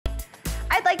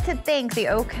I'd like to thank the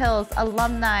Oak Hills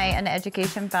Alumni and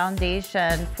Education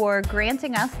Foundation for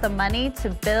granting us the money to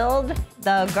build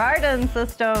the Gardyn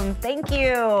system. Thank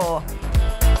you.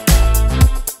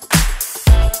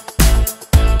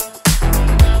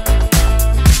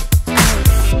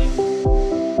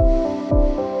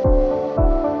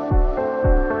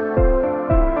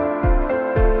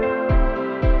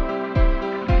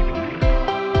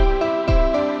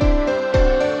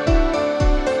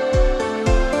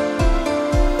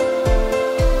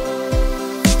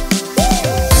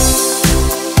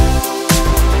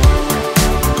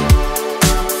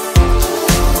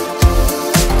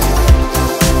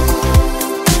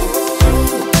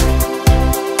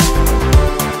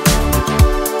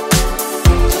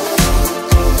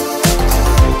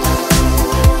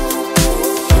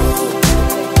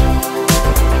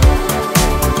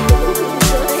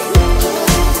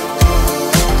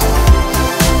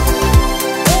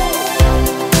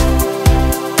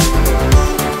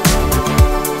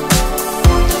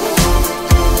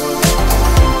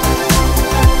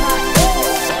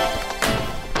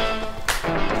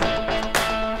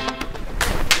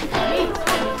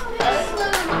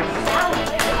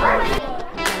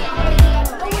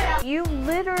 You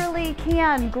literally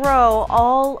can grow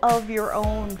all of your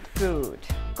own food.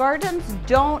 Gardens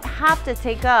don't have to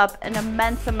take up an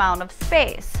immense amount of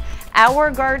space.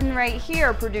 Our garden right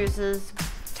here produces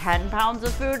 10 pounds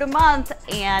of food a month,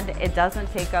 and it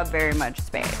doesn't take up very much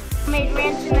space. Made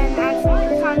ranch and then add some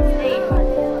croutons today.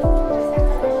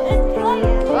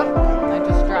 Oh, I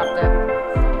just dropped it.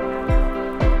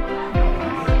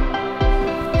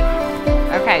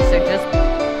 Okay, so just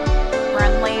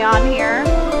friendly on here.